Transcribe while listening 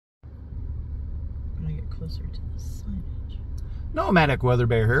closer to the signage. Nomadic Weather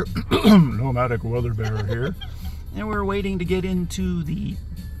Bear here. Nomadic Weather Bear here. And we're waiting to get into the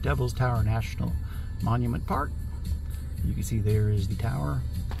Devil's Tower National Monument Park. You can see there is the tower.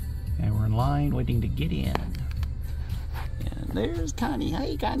 And we're in line waiting to get in. And there's Connie.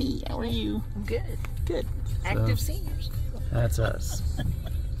 Hey Connie, how are you? I'm good. Good. Active seniors. That's us.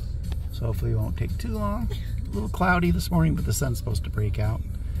 So hopefully it won't take too long. A little cloudy this morning, but the sun's supposed to break out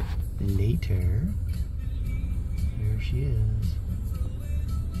later. There she is.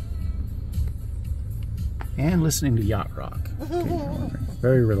 And listening to yacht rock.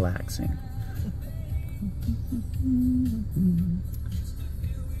 Very relaxing.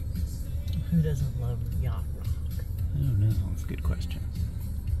 Who doesn't love yacht rock? I don't know. That's a good question.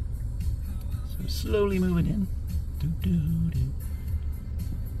 So slowly moving in. Doo, doo, doo.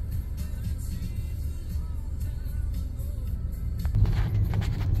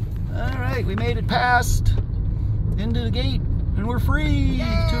 All right, we made it past into the gate, and we're free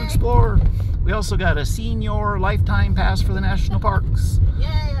to explore. We also got a senior lifetime pass for the national parks.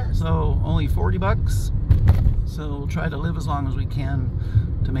 Yes. So only 40 bucks. So we'll try to live as long as we can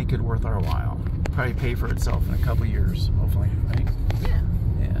to make it worth our while. Probably pay for itself in a couple years, hopefully, right? Yeah.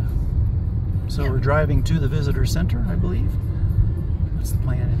 Yeah. So we're driving to the visitor center, I believe. That's the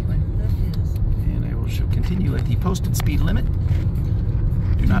plan anyway. That is. And I will continue at the posted speed limit.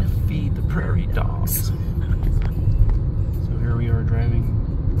 Do not feed the prairie dogs. So here we are driving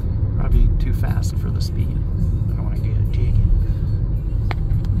probably too fast for the speed. I don't want to get a ticket.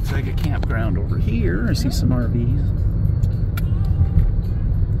 Looks like a campground over here. I see some RVs.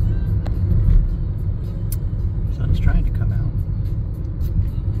 Sun's trying to come out.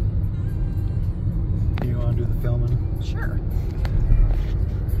 You want to do the filming? Sure.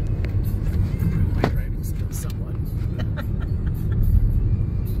 Improve my driving skills somewhat.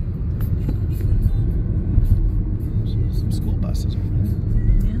 Some school buses over there.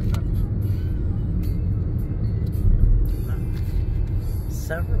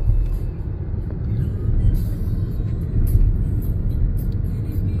 Several.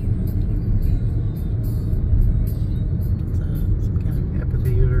 Some kind of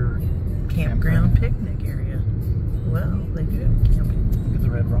Amphitheater. campground picnic area. Well, they do have camping. Look at the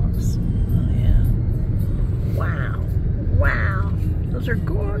red rocks. Oh yeah. Wow. Wow. Those are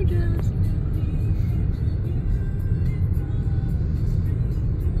gorgeous.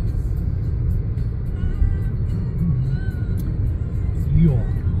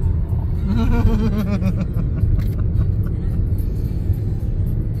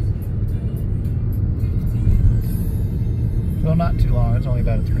 Well, not too long. It's only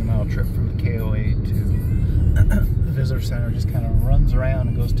about a 3-mile trip from the KOA to the visitor center. Just kind of runs around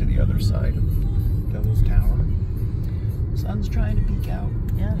and goes to the other side of Devil's Tower. Sun's trying to peek out.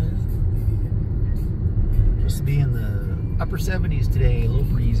 Yeah, it is. Supposed to be in the upper 70s today, a little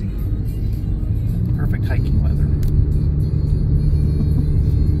breezy. Perfect hiking weather.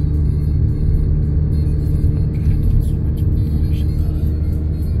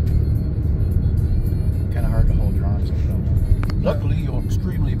 Kind of hard to hold your arms up though. Luckily, you're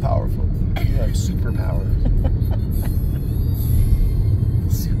extremely powerful. You have superpowers.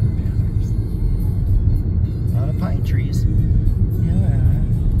 Superpowers. A lot of pine trees. Yeah, there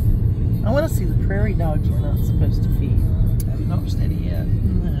are. I want to see the prairie dogs we're not supposed to feed. I haven't noticed any yet.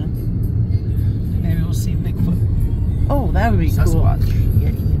 No. Maybe we'll see Bigfoot. Oh, that would be cool. Sasquatch.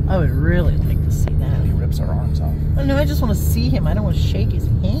 Yeti. I would really like to see that. He rips our arms off. Oh, no, I just want to see him. I don't want to shake his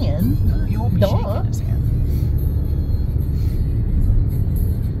hand. No, you won't be shaking his hand.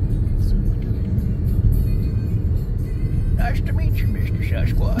 Nice to meet you, Mr.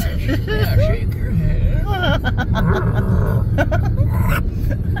 Sasquatch. Now shake your hand.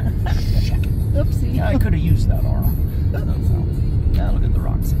 Oopsie. Yeah, I could have used that arm. Now look at the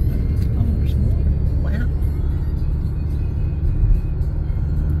rocks in there. Oh, there's more. Wow.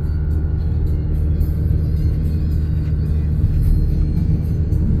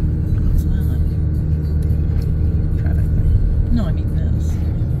 What's that? Trying to think. No, I mean this.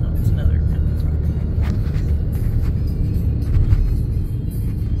 Oh, it's another kind of rock.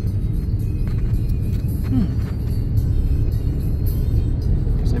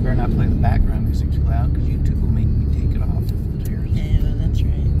 So I better not play the background music too loud because YouTube will make me take it off. Yeah, that's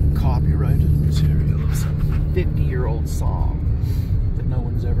right. Copyrighted material. It's a 50-year-old song that no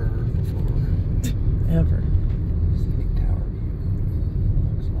one's ever heard before. Ever. Scenic tower view.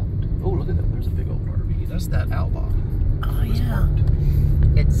 Excellent. Oh, look at that. There's a big old RV. That's that outlaw. Oh, yeah.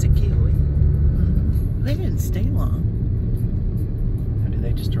 It's securely. They didn't stay long. Or did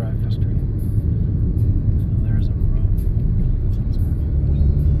they just arrive yesterday? So there's a road.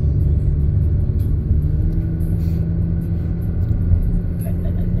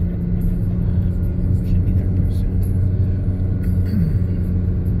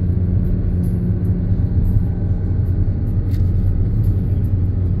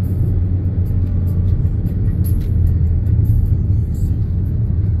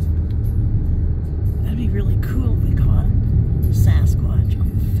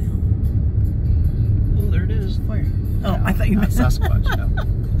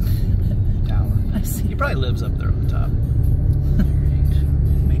 Tower. I see. He probably lives up there on top.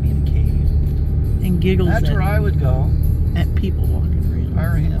 Maybe in a cave. And giggles. That's where I would go. At people walking around.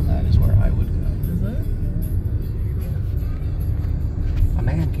 Or him, that is where I would go. Is it? A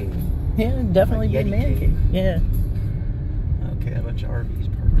man cave. Yeah, definitely A be a Yeti man cave. cave. Yeah. Okay, a bunch of RVs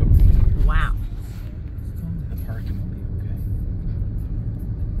parked over here. Wow. The parking will be okay.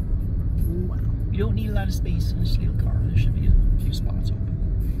 Wow. You don't need a lot of space in this little car. There should be a few spots open.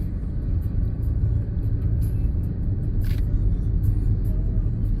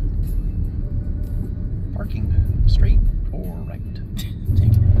 Parking straight or right?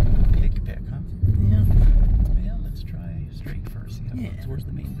 Take your pick, huh? Yeah. Yeah, let's try straight first. See how it looks. Where's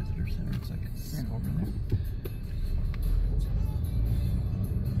the main visitor center? Looks like it's over there.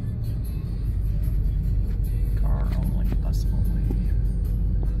 Car only, bus only.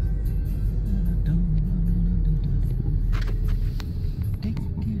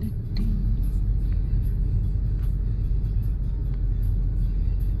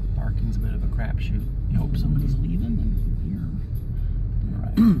 Parking's a bit of a crapshoot. You hope somebody's leaving and you're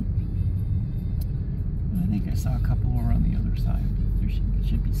right. I think I saw a couple over on the other side. There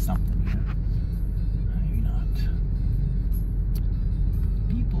should be something here. Maybe not.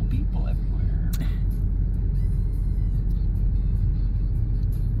 People everywhere.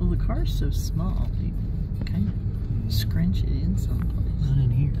 Well, the car's so small, you kind of scrunch it in someplace. Not in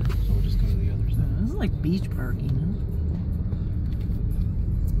here, so we'll just go to the other side. This is like beach parking, huh?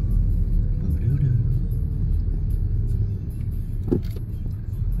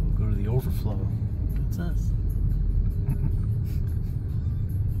 We'll go to the overflow. What's this?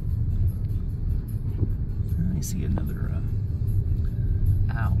 I see another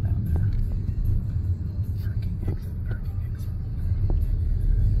owl down there. Parking exit.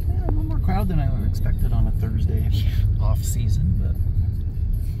 Yeah, a little more crowd than I would have expected on a Thursday off season, but.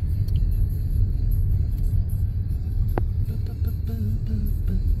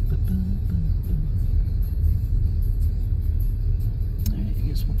 Alright, I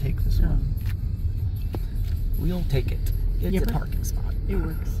guess we'll take this one. We'll take it. It's Yep. a parking spot. It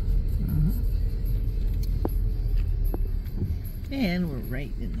works. Mm-hmm. And we're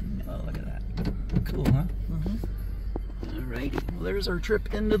right in the middle. Oh, look at that. Cool, huh? Alrighty. Well, there's our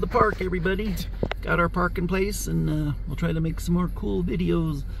trip into the park, everybody. Got our parking place, and we'll try to make some more cool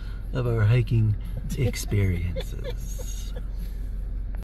videos of our hiking experiences.